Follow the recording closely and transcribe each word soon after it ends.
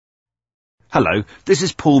Hello, this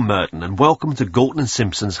is Paul Merton and welcome to Galton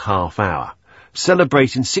Simpson's Half Hour,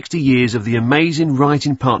 celebrating 60 years of the amazing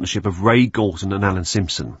writing partnership of Ray Galton and Alan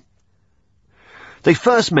Simpson. They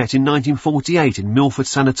first met in 1948 in Milford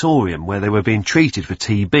Sanatorium, where they were being treated for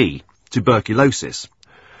TB, tuberculosis.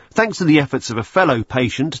 Thanks to the efforts of a fellow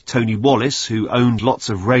patient, Tony Wallace, who owned lots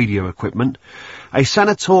of radio equipment, a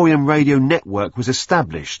sanatorium radio network was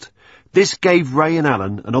established. This gave Ray and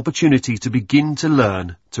Alan an opportunity to begin to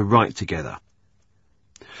learn to write together.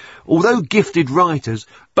 Although gifted writers,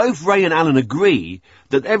 both Ray and Alan agree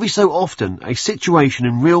that every so often a situation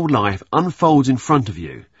in real life unfolds in front of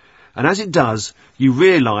you, and as it does, you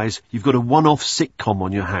realise you've got a one-off sitcom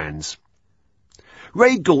on your hands.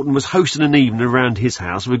 Ray Galton was hosting an evening around his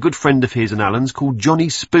house with a good friend of his and Alan's called Johnny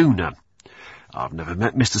Spooner. I've never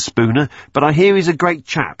met Mr. Spooner, but I hear he's a great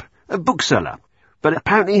chap, a bookseller, but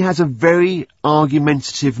apparently he has a very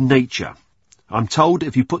argumentative nature. I'm told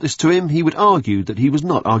if you put this to him, he would argue that he was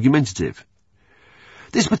not argumentative.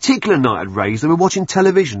 This particular night at Ray's, they were watching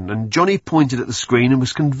television, and Johnny pointed at the screen and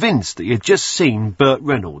was convinced that he had just seen Burt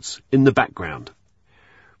Reynolds in the background.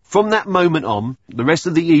 From that moment on, the rest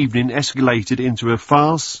of the evening escalated into a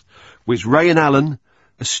farce which Ray and Alan,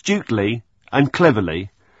 astutely and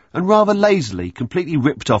cleverly, and rather lazily, completely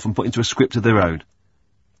ripped off and put into a script of their own.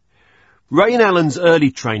 Ray and Alan's early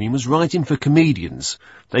training was writing for comedians.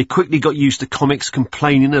 They quickly got used to comics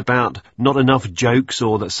complaining about not enough jokes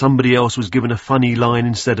or that somebody else was given a funny line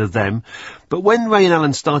instead of them. But when Ray and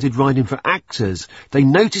Alan started writing for actors, they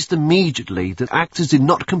noticed immediately that actors did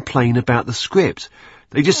not complain about the script.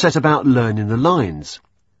 They just set about learning the lines.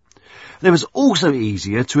 And it was also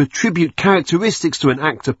easier to attribute characteristics to an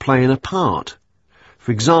actor playing a part.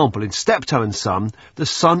 For example, in Steptoe and Son, the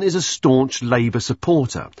son is a staunch Labour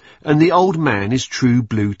supporter, and the old man is true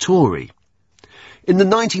blue Tory. In the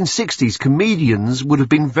 1960s, comedians would have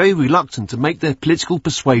been very reluctant to make their political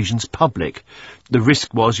persuasions public. The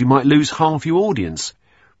risk was you might lose half your audience.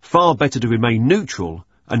 Far better to remain neutral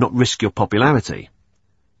and not risk your popularity.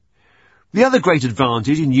 The other great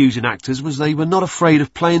advantage in using actors was they were not afraid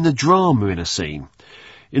of playing the drama in a scene.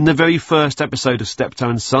 In the very first episode of Steptoe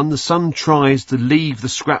and Son, the son tries to leave the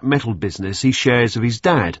scrap metal business he shares with his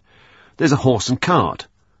dad. There's a horse and cart.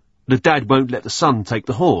 The dad won't let the son take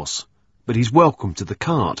the horse, but he's welcome to the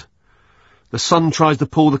cart. The son tries to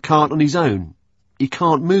pull the cart on his own. He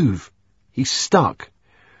can't move. He's stuck.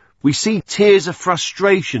 We see tears of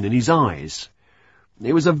frustration in his eyes.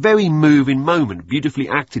 It was a very moving moment, beautifully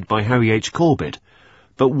acted by Harry H. Corbett,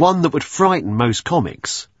 but one that would frighten most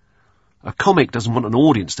comics. A comic doesn't want an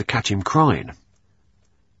audience to catch him crying.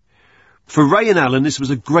 For Ray and Alan, this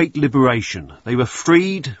was a great liberation. They were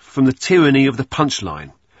freed from the tyranny of the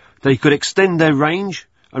punchline. They could extend their range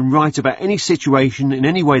and write about any situation in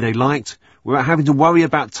any way they liked without having to worry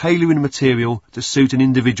about tailoring material to suit an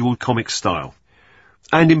individual comic style.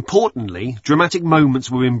 And importantly, dramatic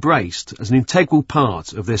moments were embraced as an integral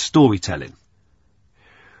part of their storytelling.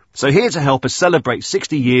 So here to help us celebrate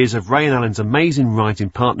 60 years of Ray and Alan's amazing writing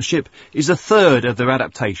partnership is the third of their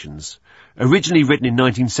adaptations. Originally written in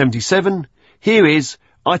 1977, here is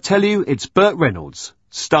I Tell You It's Burt Reynolds,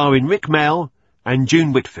 starring Rik Mayall and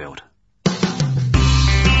June Whitfield.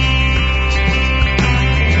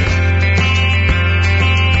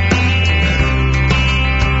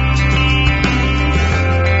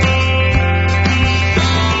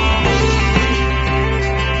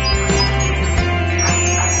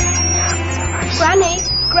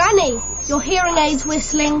 Granny, your hearing aid's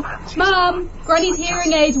whistling. Mum, Granny's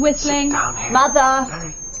hearing aid's whistling. Mother,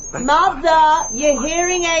 your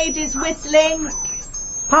hearing aid is whistling.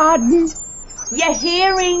 Pardon? Your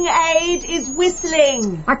hearing aid is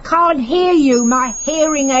whistling. I can't hear you. My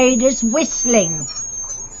hearing aid is whistling.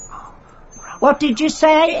 What did you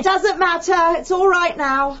say? It doesn't matter. It's all right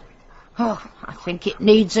now. Oh, I think it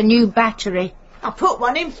needs a new battery. I put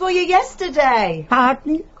one in for you yesterday.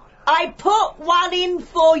 Pardon? I put one in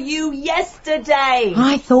for you yesterday.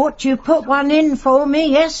 I thought you put one in for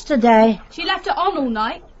me yesterday. She left it on all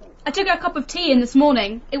night. I took her a cup of tea in this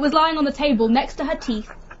morning. It was lying on the table next to her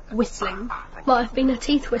teeth, whistling. Might have been her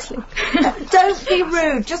teeth whistling. Don't be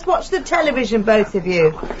rude. Just watch the television, both of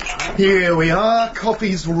you. Here we are.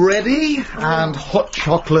 Coffee's ready and hot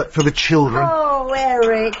chocolate for the children. Oh,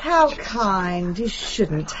 Eric, how kind. You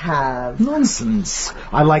shouldn't have. Nonsense.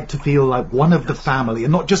 I like to feel like one of the family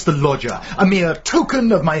and not just a lodger. A mere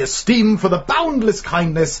token of my esteem for the boundless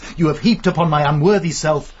kindness you have heaped upon my unworthy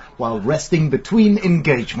self while resting between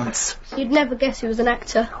engagements. You'd never guess he was an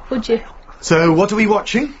actor, would you? So, what are we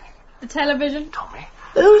watching? The television.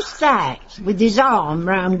 Who's that with his arm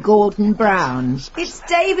round Gordon Brown's? It's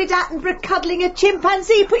David Attenborough cuddling a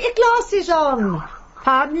chimpanzee. Put your glasses on.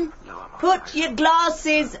 Pardon? Put your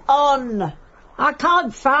glasses on. I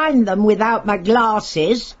can't find them without my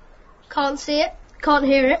glasses. Can't see it, can't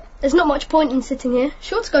hear it. There's not much point in sitting here.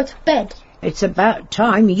 She ought to go to bed. It's about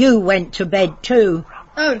time you went to bed too.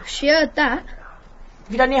 Oh, she heard that.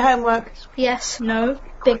 Have you done your homework? Yes. No.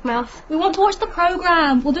 Big mouth. We want to watch the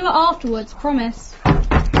programme. We'll do it afterwards, promise.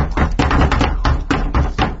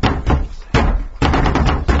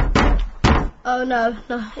 Oh, no,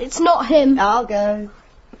 it's not him. I'll go.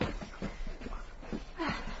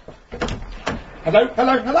 Hello,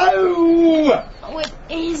 hello, hello! Oh, it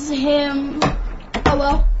is him. Oh,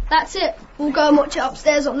 well, that's it. We'll go and watch it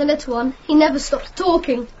upstairs on the little one. He never stops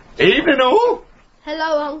talking. Evening all!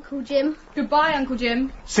 Hello, Uncle Jim. Goodbye, Uncle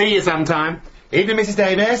Jim. See you sometime. Evening, Mrs.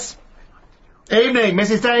 Davis. Evening,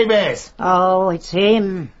 Mrs. Davis. Oh, it's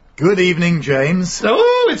him. Good evening, James.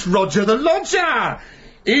 Oh, it's Roger the Lodger.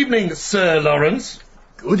 Evening, Sir Lawrence.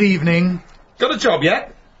 Good evening. Got a job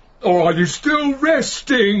yet? Or are you still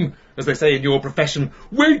resting, as they say in your profession,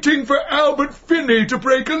 waiting for Albert Finney to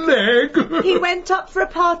break a leg? He went up for a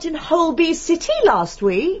part in Holby City last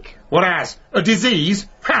week. What as? A disease?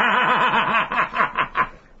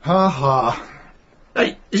 Ha ha.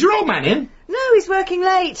 Hey, is your old man in? No, he's working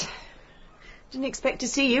late. Didn't expect to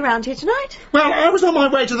see you round here tonight. Well, I was on my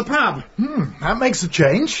way to the pub, That makes a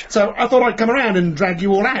change. so I thought I'd come around and drag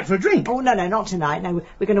you all out for a drink. Oh, no, not tonight. No,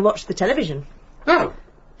 we're going to watch the television. Oh,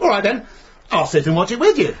 all right then. I'll sit and watch it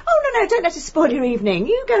with you. Oh, no, don't let us spoil your evening.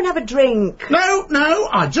 You go and have a drink. No,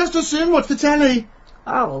 I'd just as soon watch the telly.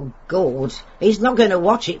 Oh, good. He's not going to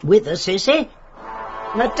watch it with us, is he?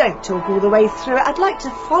 Now, don't talk all the way through it. I'd like to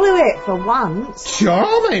follow it for once.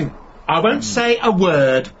 Charming. I won't say a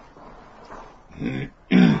word.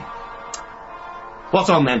 What's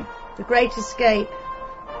on then? The Great Escape.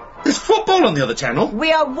 There's football on the other channel.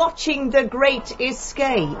 We are watching The Great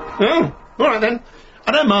Escape. Oh, all right then.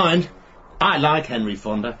 I don't mind. I like Henry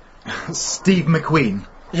Fonda. Steve McQueen.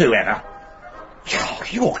 Whoever. Oh,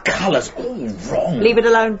 your colour's all wrong. Leave it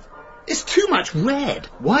alone. It's too much red.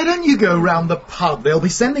 Why don't you go round the pub? They'll be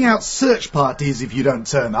sending out search parties if you don't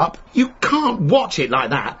turn up. You can't watch it like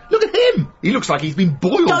that. Look at him. He looks like he's been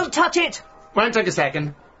boiled. Don't touch it. Won't take a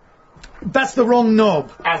second. That's the wrong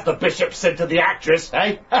knob. As the bishop said to the actress,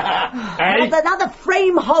 eh? Eh? Another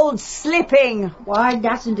frame hold slipping. Why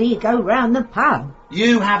doesn't he go round the pub?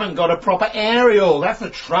 You haven't got a proper aerial. That's the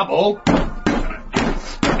trouble.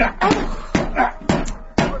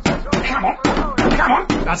 Come on.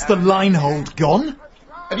 That's the line hold gone.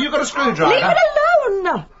 Have you got a screwdriver? Leave it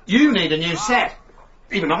alone. You need a new set.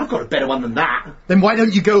 Even I've got a better one than that. Then why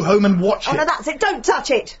don't you go home and watch Oh, it? no, that's it. Don't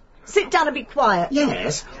touch it. Sit down and be quiet.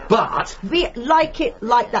 Yes, but... Be like it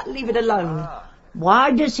like that. Leave it alone.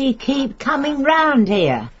 Why does he keep coming round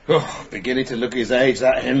here? Oh, beginning to look his age,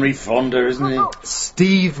 that Henry Fonda, isn't he?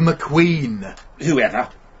 Steve McQueen. Whoever.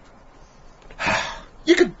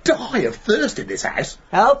 You could die of thirst in this house.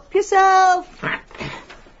 Help yourself.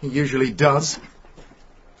 He usually does.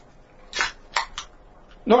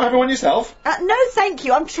 Not having one yourself? No, thank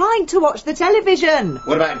you. I'm trying to watch the television.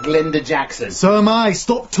 What about Glenda Jackson? So am I.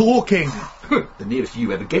 Stop talking. The nearest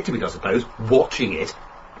you ever get to it, I suppose, watching it.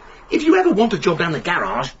 If you ever want a job down the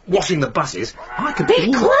garage, washing the buses, I could...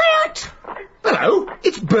 Be quiet. Hello,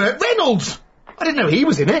 it's Burt Reynolds. I didn't know he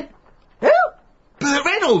was in it. Who? Burt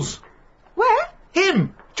Reynolds. Where?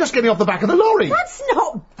 Him. Just getting off the back of the lorry. That's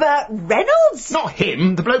not Burt Reynolds. Not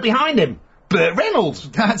him, the bloke behind him. Burt Reynolds.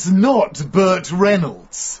 That's not Burt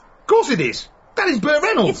Reynolds. Of course it is. That is Burt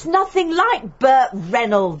Reynolds. It's nothing like Burt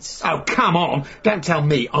Reynolds. Oh, come on. Don't tell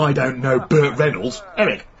me I don't know Burt Reynolds.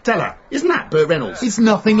 Eric, tell her. Isn't that Burt Reynolds? It's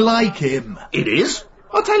nothing like him. It is.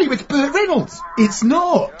 I'll tell you, it's Burt Reynolds. It's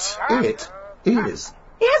not. It is.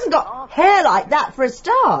 He hasn't got hair like that for a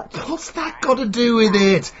start. What's that got to do with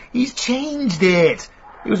it? He's changed it.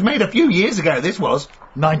 It was made a few years ago, this was.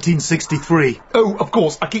 1963. Oh, of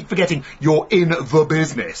course, I keep forgetting you're in the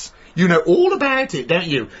business. You know all about it, don't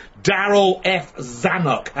you? Darrell F.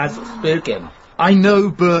 Zanuck has spoken. I know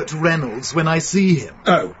Burt Reynolds when I see him.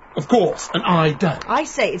 Oh, of course, and I don't. I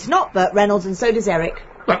say it's not Burt Reynolds, and so does Eric.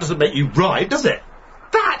 That doesn't make you right, does it?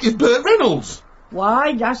 That is Burt Reynolds.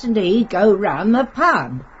 Why doesn't he go round the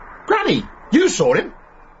pub? Granny, you saw him.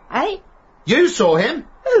 Eh? You saw him.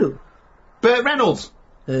 Who? Burt Reynolds.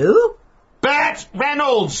 Who? Burt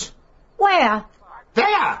Reynolds. Where?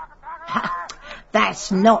 There.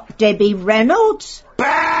 That's not Debbie Reynolds.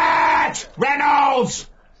 Burt Reynolds.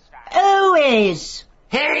 Who is?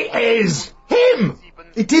 Here he is. Him.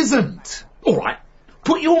 It isn't. All right.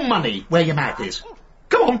 Put your money where your mouth is.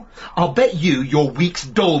 Come on. I'll bet you your week's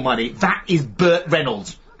dole money. That is Burt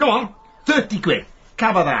Reynolds. Go on. 30 quid.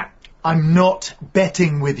 Cover that. I'm not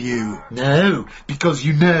betting with you. No, because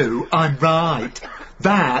you know I'm right.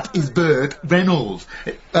 That is Burt Reynolds.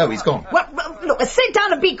 Oh, he's gone. Well, look, sit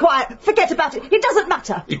down and be quiet. Forget about it. It doesn't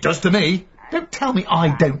matter. It does to me. Don't tell me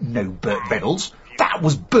I don't know Burt Reynolds. That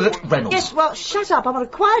was Burt Reynolds. Yes, well, shut up. I'm on a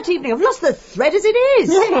quiet evening. I've lost the thread as it is.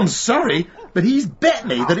 Well, I'm sorry, but he's bet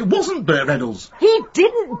me that it wasn't Burt Reynolds. He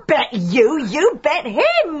didn't bet you. You bet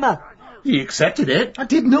him. He accepted it. I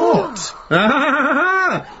did not.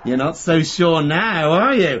 You're not so sure now,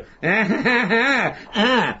 are you? They're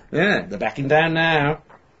backing down now.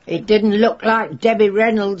 It didn't look like Debbie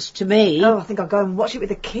Reynolds to me. Oh, I think I'll go and watch it with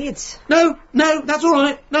the kids. No, that's all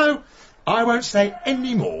right. No, I won't say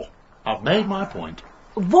any more. I've made my point.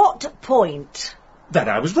 What point? That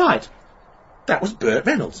I was right. That was Burt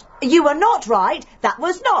Reynolds. You were not right. That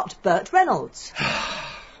was not Burt Reynolds.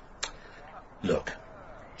 Look,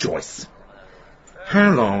 Joyce,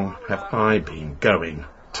 how long have I been going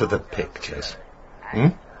to the pictures?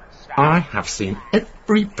 I have seen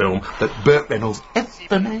every film that Burt Reynolds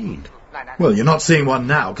ever made. Well, you're not seeing one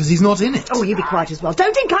now because he's not in it. Oh, you be quiet as well.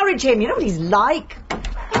 Don't encourage him. You know what he's like.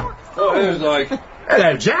 Oh, who's like?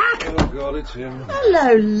 Hello, Jack. Oh, God, it's him.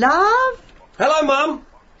 Hello, love. Hello, Mum.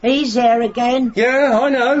 He's there again. Yeah, I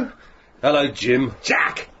know. Hello, Jim.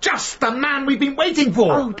 Jack, just the man we've been waiting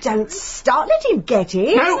for. Oh, don't start. Let him get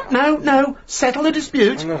in. No. Settle the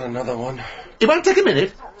dispute. Not another one. It won't take a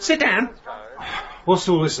minute. Sit down. What's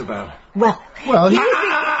all this about? Well, Well,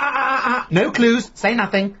 No clues. Say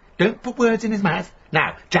nothing. Don't put words in his mouth.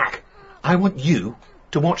 Now, Jack, I want you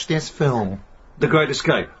to watch this film. The Great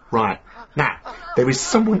Escape. Right. Now, there is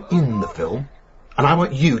someone in the film, and I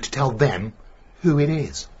want you to tell them who it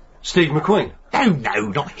is. Steve McQueen. No,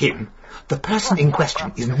 not him. The person in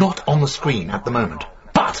question is not on the screen at the moment.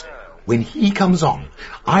 But when he comes on,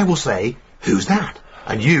 I will say, who's that?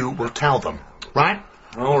 And you will tell them. Right?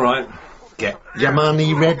 All right. Get your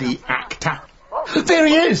money ready, actor. There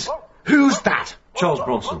he is. Who's that? Charles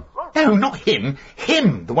Bronson. No, not him.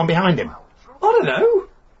 Him, the one behind him. I don't know.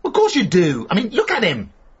 Of course you do. I mean, look at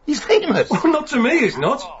him. He's famous. Well, not to me, he's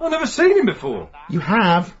not. I've never seen him before. You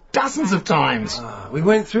have. Dozens of times. We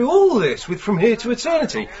went through all this with From Here to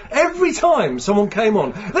Eternity. Every time someone came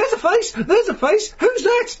on, there's a face, who's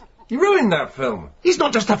that? You ruined that film. He's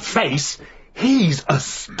not just a face. He's a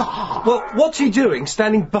star. Well, what's he doing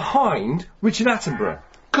standing behind Richard Attenborough?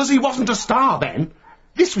 Because he wasn't a star, Ben.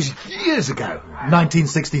 This was years ago.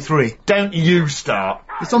 1963. Don't you start.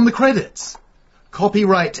 It's on the credits.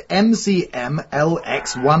 Copyright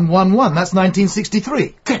MCM-LX111. That's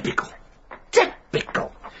 1963. Typical.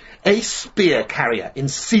 A spear carrier in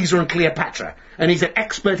Caesar and Cleopatra, and he's an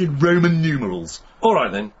expert in Roman numerals. All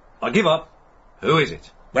right, then. I give up. Who is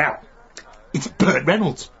it? Well, it's Burt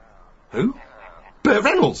Reynolds. Who? Burt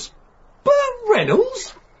Reynolds. Burt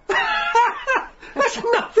Reynolds? That's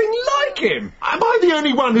nothing like him. Am I the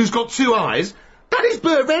only one who's got two eyes? That is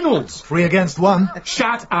Burt Reynolds. 3 against 1.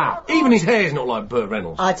 Shut up. Even his hair's not like Burt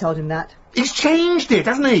Reynolds. I told him that. He's changed it,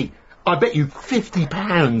 hasn't he? I bet you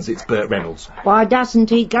 £50 it's Burt Reynolds. Why doesn't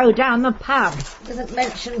he go down the pub? Doesn't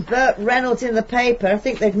mention Burt Reynolds in the paper. I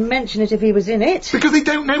think they'd mention it if he was in it. Because they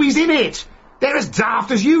don't know he's in it. They're as daft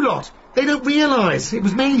as you lot. They don't realise it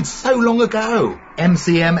was made so long ago.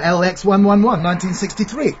 MCM-LX111,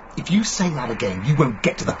 1963. If you say that again, you won't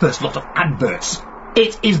get to the first lot of adverts.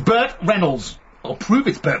 It is Burt Reynolds. I'll prove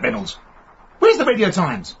it's Burt Reynolds. Where's the Radio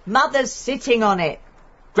Times? Mother's sitting on it.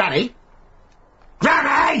 Granny?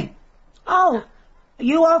 Granny! Oh,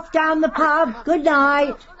 you off down the pub? Good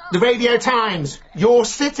night. The Radio Times. You're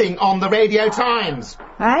sitting on the Radio Times.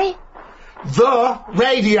 Eh? The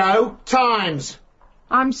Radio Times.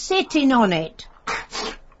 I'm sitting on it.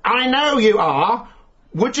 I know you are.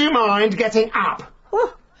 Would you mind getting up?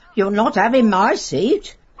 Oh, you're not having my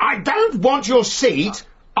seat. I don't want your seat.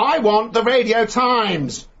 I want the Radio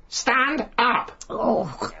Times. Stand up.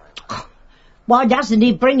 Oh, why doesn't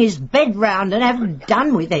he bring his bed round and have it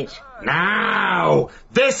done with it? Now,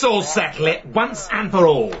 this'll settle it once and for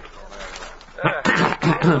all.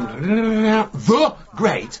 The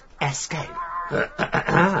Great Escape.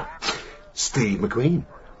 Steve McQueen,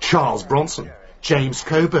 Charles Bronson, James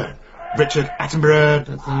Coburn, Richard Attenborough.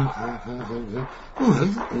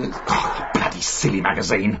 Bloody silly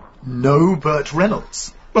magazine. No Burt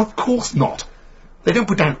Reynolds. Of course not. They don't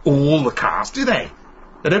put down all the cast, do they?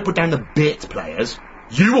 They don't put down the bit players.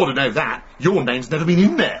 You ought to know that. Your name's never been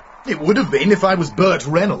in there. It would have been if I was Burt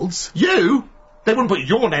Reynolds. You? They wouldn't put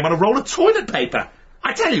your name on a roll of toilet paper.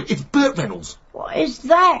 I tell you, it's Burt Reynolds. What is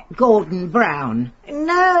that, Gordon Brown?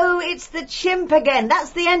 No, it's the chimp again.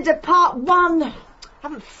 That's the end of part 1.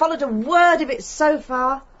 Haven't followed a word of it so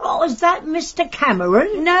far. Oh, is that Mr.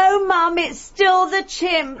 Cameron? No, Mum, it's still the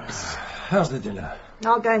chimps. How's the dinner?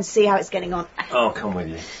 I'll go and see how it's getting on. I'll come with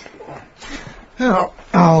you. Oh,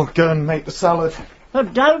 I'll go and make the salad.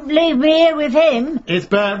 But don't leave me here with him. It's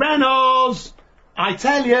Burt Reynolds. I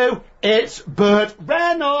tell you, it's Burt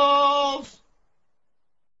Reynolds.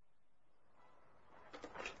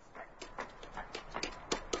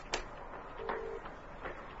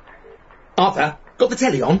 Arthur, got the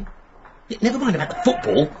telly on? Never mind about the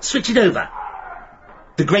football. Switch it over.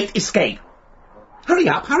 The Great Escape. Hurry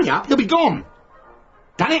up, he'll be gone.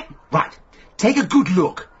 Done it? Right. Take a good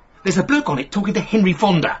look. There's a bloke on it talking to Henry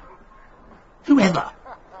Fonda. Whoever.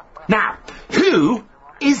 Now, who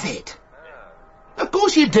is it? Of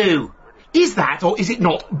course you do. Is that or is it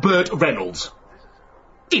not Burt Reynolds?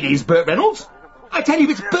 It is Burt Reynolds. I tell you,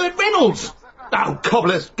 it's Burt Reynolds. Oh,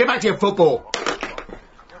 cobblers, get back to your football.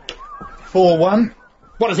 4-1.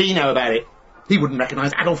 What does he know about it? He wouldn't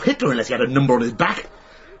recognise Adolf Hitler unless he had a number on his back.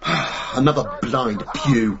 Another blind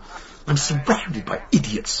pew. I'm surrounded by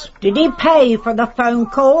idiots. Did he pay for the phone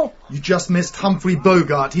call? You just missed Humphrey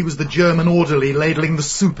Bogart. He was the German orderly ladling the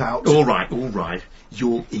soup out. All right.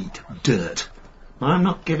 You'll eat dirt. I'm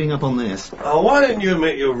not giving up on this. Oh, why don't you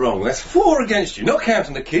admit you're wrong? That's 4 against you, not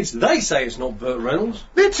counting the kids. They say it's not Burt Reynolds.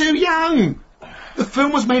 They're too young. The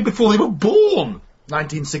film was made before they were born.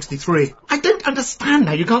 1963. I don't understand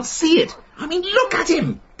how you can't see it. I mean, look at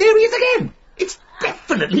him. There he is again. It's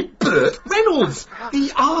definitely Burt Reynolds.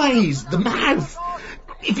 The eyes, the mouth.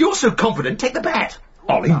 If you're so confident, take the bet.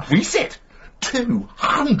 I'll increase it.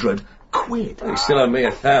 200 quid. You still owe me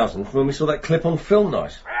 1,000 from when we saw that clip on Film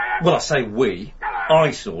Night. Well, I say we.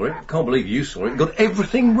 I saw it. Can't believe you saw it and got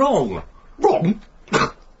everything wrong. Wrong?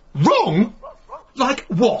 Wrong? Like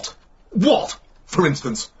what? What, for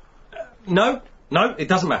instance? No, it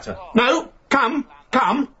doesn't matter. No, come.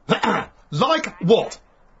 Like what?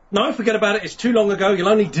 No, forget about it. It's too long ago. You'll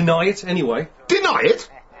only deny it anyway. Deny it?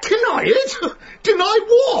 Deny it? Deny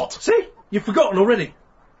what? See? You've forgotten already.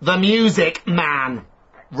 The Music Man.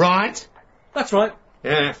 Right? That's right.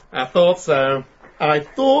 Yeah, I thought so. I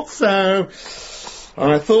thought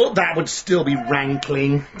that would still be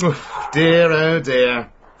rankling. Oh dear.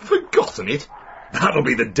 Forgotten it. That'll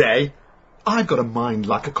be the day. I've got a mind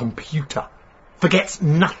like a computer. Forgets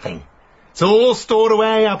nothing. It's all stored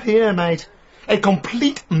away up here, mate. A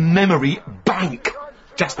complete memory bank.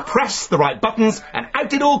 Just press the right buttons and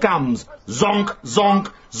out it all comes. Zonk,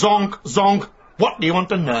 zonk, zonk, zonk. What do you want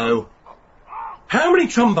to know? How many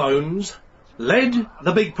trombones led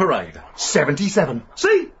the big parade? 77.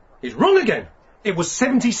 See? He's wrong again. It was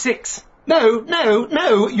 76.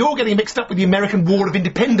 No. You're getting mixed up with the American War of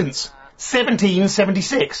Independence.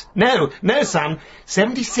 1776. No, son.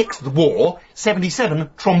 76 the war,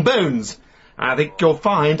 77 trombones. I think you'll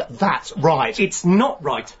find that's right. It's not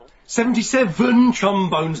right. 77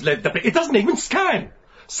 trombones led the bit. It doesn't even scan.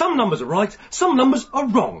 Some numbers are right, some numbers are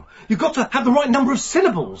wrong. You've got to have the right number of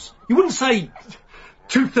syllables. You wouldn't say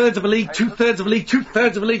 2/3 of a league, 2/3 of a league,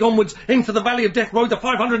 2/3 of a league onwards into the Valley of Death Road to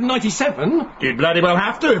 597. You'd bloody well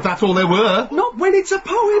have to if that's all there were. Not when it's a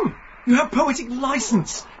poem. You have poetic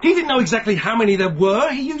licence. He didn't know exactly how many there were.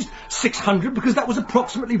 He used 600 because that was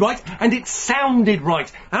approximately right, and it sounded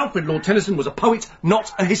right. Alfred Lord Tennyson was a poet,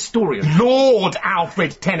 not a historian. Lord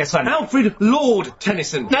Alfred Tennyson. Alfred Lord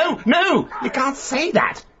Tennyson. No, you can't say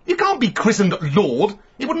that. You can't be christened Lord.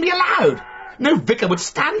 It wouldn't be allowed. No vicar would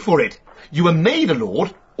stand for it. You were made a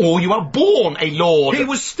lord, or you are born a lord. He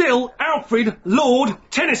was still Alfred Lord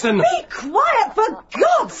Tennyson. Be quiet, for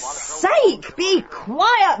God's sake! Be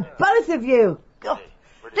quiet, both of you!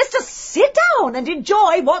 Let's just sit down and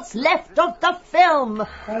enjoy what's left of the film.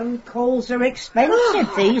 Phone calls are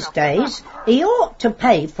expensive these days. He ought to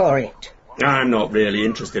pay for it. I'm not really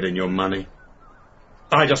interested in your money.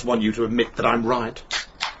 I just want you to admit that I'm right.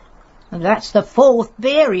 And that's the 4th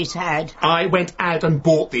beer he's had. I went out and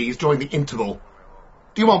bought these during the interval.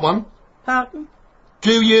 Do you want one? Pardon?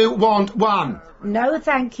 Do you want one? No,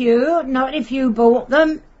 thank you. Not if you bought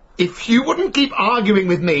them. If you wouldn't keep arguing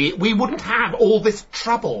with me, we wouldn't have all this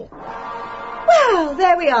trouble. Well,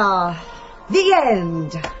 there we are. The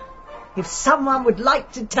end. If someone would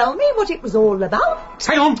like to tell me what it was all about.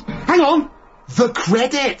 Hang on. The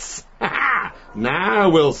credits. Now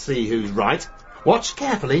we'll see who's right. Watch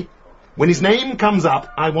carefully. When his name comes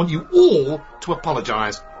up, I want you all to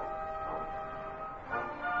apologise.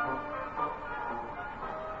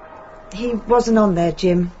 He wasn't on there,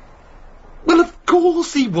 Jim. Well, of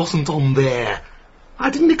course he wasn't on there. I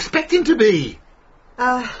didn't expect him to be.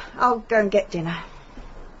 I'll go and get dinner.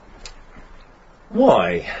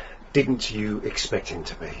 Why didn't you expect him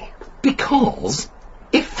to be? Because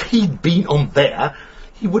if he'd been on there,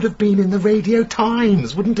 he would have been in the Radio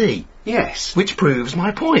Times, wouldn't he? Yes. Which proves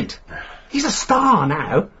my point. He's a star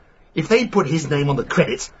now. If they'd put his name on the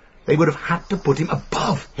credits, they would have had to put him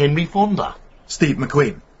above Henry Fonda. Steve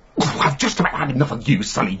McQueen. Oh, I've just about had enough of you,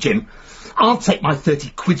 Sonny Jim. I'll take my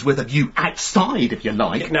 30 quid's worth of you outside, if you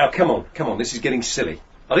like. Now, come on, this is getting silly.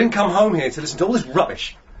 I didn't come home here to listen to all this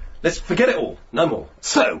rubbish. Let's forget it all, no more.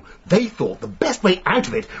 So, they thought the best way out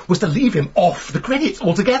of it was to leave him off the credits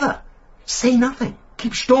altogether. Say nothing,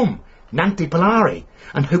 keep stum, Nante Polari,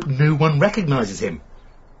 and hope no one recognises him.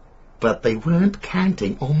 But they weren't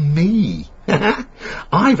counting on me.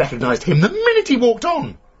 I recognised him the minute he walked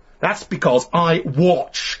on. That's because I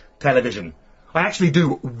watch television. I actually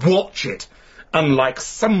do watch it. Unlike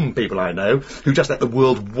some people I know who just let the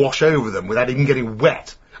world wash over them without even getting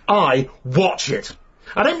wet. I watch it.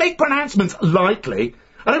 I don't make pronouncements lightly.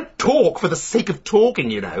 I don't talk for the sake of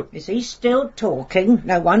talking, you know. Is he still talking?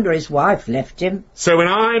 No wonder his wife left him. So when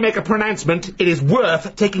I make a pronouncement, it is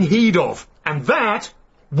worth taking heed of. And that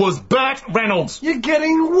was Burt Reynolds. You're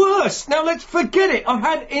getting worse. Now let's forget it. I've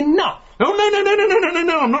had enough. Oh,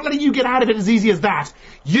 no. I'm not letting you get out of it as easy as that.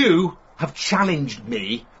 You have challenged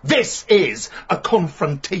me. This is a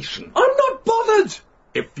confrontation. I'm not bothered.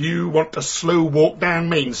 If you want to slow walk down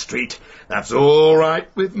Main Street, that's all right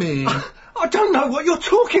with me. I don't know what you're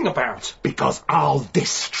talking about. Because I'll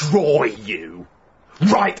destroy you.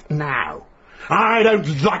 Right now. I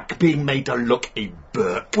don't like being made to look a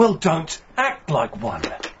Burt. Well, don't act like one.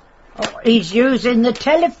 Oh, he's using the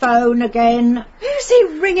telephone again. Who's he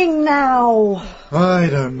ringing now? I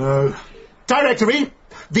don't know. Directory,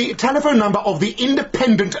 the telephone number of the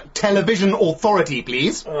Independent Television Authority,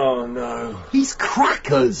 please. Oh, no. He's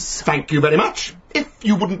crackers. Thank you very much. If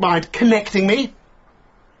you wouldn't mind connecting me.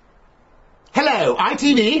 Hello,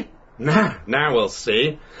 ITV. Now we'll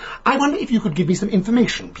see. I wonder if you could give me some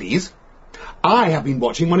information, please. I have been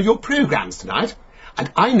watching one of your programmes tonight,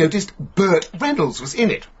 and I noticed Burt Reynolds was in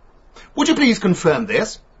it. Would you please confirm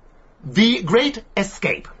this? The Great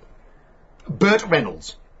Escape. Burt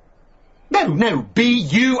Reynolds. No,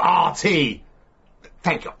 B-U-R-T.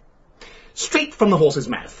 Thank you. Straight from the horse's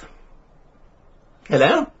mouth.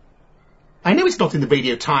 Hello? I know it's not in the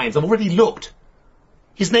Radio Times. I've already looked.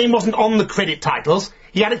 His name wasn't on the credit titles.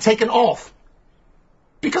 He had it taken off.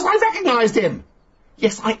 Because I recognised him.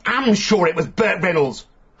 Yes, I am sure it was Burt Reynolds.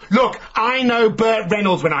 Look, I know Burt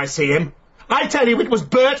Reynolds when I see him. I tell you it was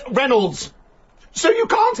Burt Reynolds. So you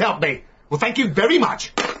can't help me. Well, thank you very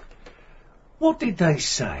much. What did they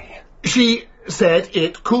say? She said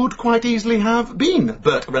it could quite easily have been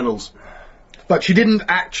Burt Reynolds. But she didn't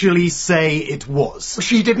actually say it was.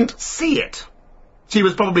 She didn't see it. She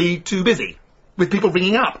was probably too busy, with people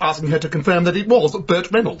ringing up asking her to confirm that it was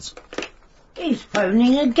Burt Reynolds. He's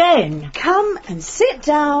phoning again. Come and sit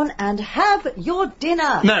down and have your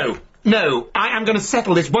dinner. No, I am going to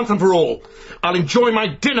settle this once and for all. I'll enjoy my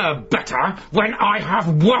dinner better when I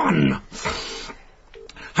have won.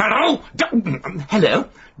 Hello? Hello?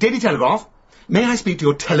 Daily Telegraph? May I speak to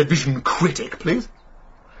your television critic, please?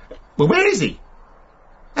 Well, where is he?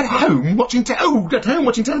 At home watching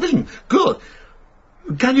television. Good.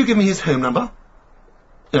 Can you give me his home number?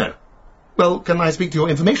 No. Well, can I speak to your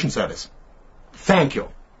information service? Thank you.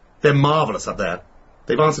 They're marvellous up there.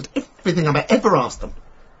 They've answered everything I've ever asked them.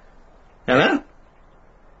 Hello?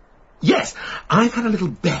 Yes, I've had a little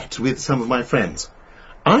bet with some of my friends.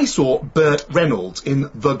 I saw Burt Reynolds in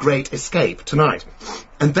The Great Escape tonight,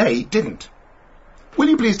 and they didn't. Will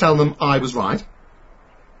you please tell them I was right?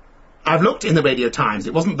 I've looked in the Radio Times.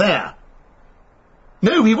 It wasn't there.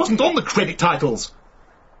 No, he wasn't on the credit titles.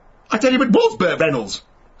 I tell you, it was Burt Reynolds.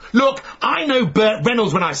 Look, I know Burt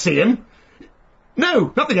Reynolds when I see him.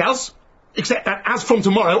 No, nothing else. Except that as from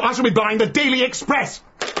tomorrow, I shall be buying the Daily Express.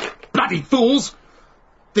 Bloody fools.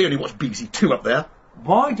 They only watch BBC Two up there.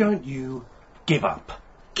 Why don't you give up?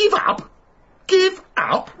 Give up? Give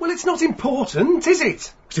up? Well, it's not important, is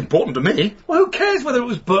it? It's important to me. Well, who cares whether it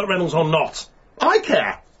was Burt Reynolds or not? I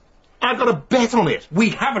care. I've got a bet on it. We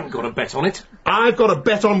haven't got a bet on it. I've got a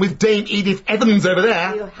bet on with Dame Edith Evans over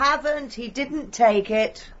there. You haven't. He didn't take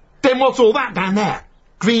it. Then what's all that down there?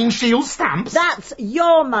 Green Shield stamps? That's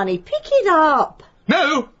your money. Pick it up.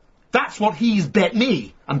 No, that's what he's bet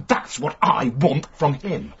me, and that's what I want from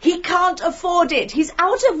him. He can't afford it. He's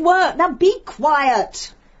out of work. Now be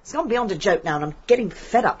quiet. It's gone beyond a joke now, and I'm getting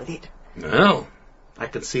fed up with it. No, I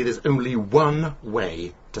can see there's only one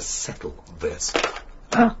way to settle this.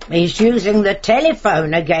 Oh, he's using the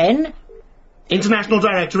telephone again. International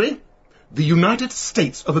Directory, the United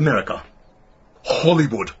States of America.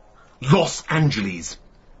 Hollywood. Los Angeles.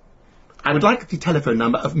 I would like the telephone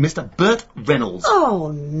number of Mr. Burt Reynolds.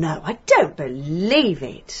 Oh, no, I don't believe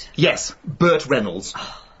it. Yes, Burt Reynolds.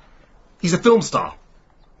 He's a film star.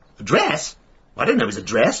 Address? I don't know his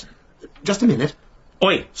address. Just a minute.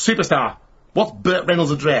 Oi, superstar. What's Burt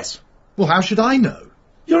Reynolds' address? Well, how should I know?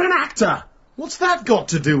 You're an actor. What's that got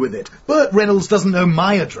to do with it? Burt Reynolds doesn't know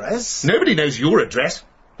my address. Nobody knows your address.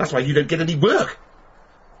 That's why you don't get any work.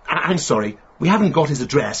 I'm sorry, we haven't got his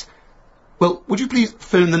address. Well, would you please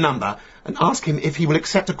phone the number and ask him if he will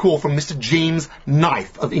accept a call from Mr. James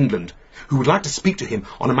Knife of England, who would like to speak to him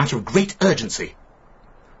on a matter of great urgency.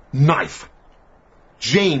 Knife.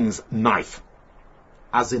 James Knife.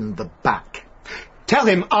 As in the back. Tell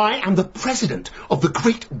him I am the president of the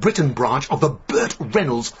Great Britain branch of the Burt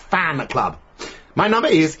Reynolds Fan Club. My number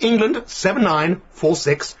is England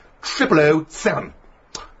 7946007.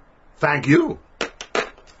 Thank you.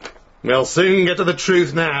 We'll soon get to the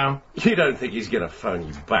truth now. You don't think he's going to phone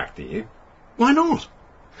you back, do you? Why not?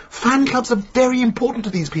 Fan clubs are very important to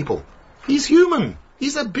these people. He's human.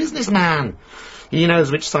 He's a businessman. He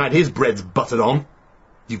knows which side his bread's buttered on.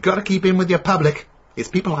 You've got to keep in with your public. It's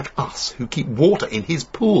people like us who keep water in his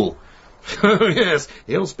pool. Oh, yes,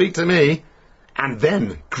 he'll speak to me. And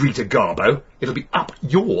then, Greta Garbo, it'll be up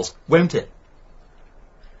yours, won't it?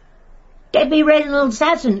 Debbie Reynolds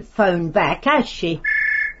hasn't phoned back, has she?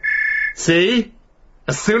 See?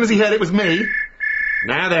 As soon as he heard it was me.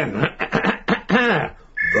 Now then.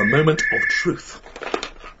 The moment of truth.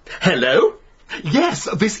 Hello? Yes,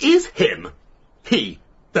 this is him. He.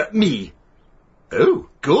 Me. Oh,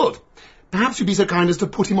 good. Perhaps you'd be so kind as to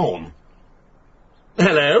put him on.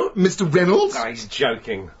 Hello, Mr. Reynolds? Oh, he's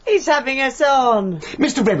joking. He's having us on.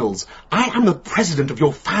 Mr. Reynolds, I am the president of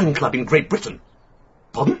your fan club in Great Britain.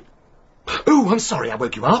 Pardon? Oh, I'm sorry I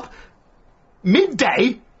woke you up.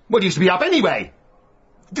 Midday? Well, you used to be up anyway.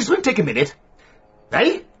 This won't take a minute.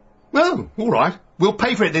 Eh? Well, all right. We'll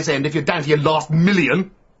pay for it this end if you're down to your last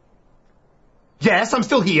million. Yes, I'm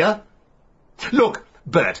still here. Look,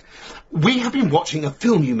 Bert, we have been watching a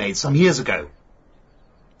film you made some years ago.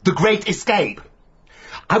 The Great Escape.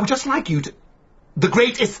 I would just like you to... The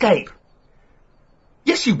Great Escape.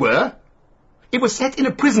 Yes, you were. It was set in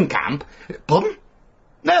a prison camp. Pardon?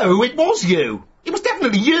 No, it was you. It was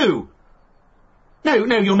definitely you. No,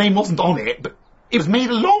 your name wasn't on it, but it was made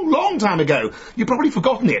a long, long time ago. You've probably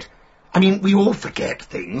forgotten it. I mean, we all forget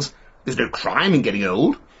things. There's no crime in getting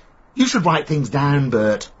old. You should write things down,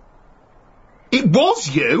 Bert. It was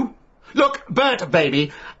you. Look, Bert,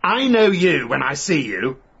 baby, I know you when I see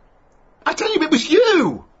you. I tell you, it was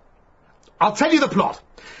you. I'll tell you the plot.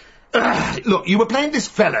 Look, you were playing this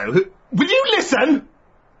fellow who... Will you listen?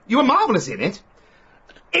 You were marvellous in it.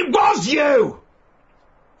 It was you.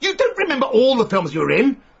 You don't remember all the films you were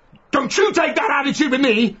in. Don't you take that attitude with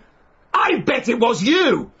me. I bet it was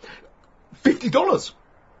you. $50.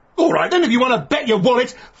 All right, then, if you want to bet your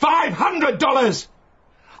wallet, $500.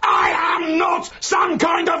 I am not some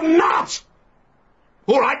kind of nut.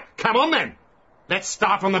 All right, come on then. Let's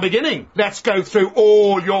start from the beginning. Let's go through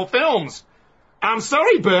all your films. I'm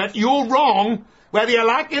sorry, Bert, you're wrong. Whether you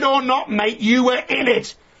like it or not, mate, you were in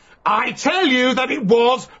it. I tell you that it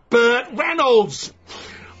was Burt Reynolds.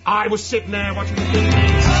 I was sitting there watching the film.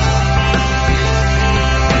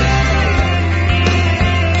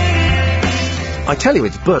 I Tell You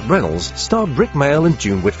It's Burt Reynolds starred Rik Mayall and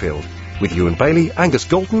June Whitfield, with Ewan Bailey, Angus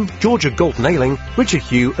Galton, Georgia Galton-Ayling, Richard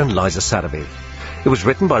Hugh and Liza Sadaby. It was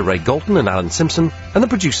written by Ray Galton and Alan Simpson, and the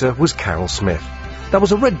producer was Carol Smith. That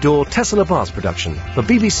was a Red Door Tessela Bars production for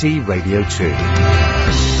BBC Radio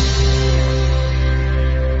 2.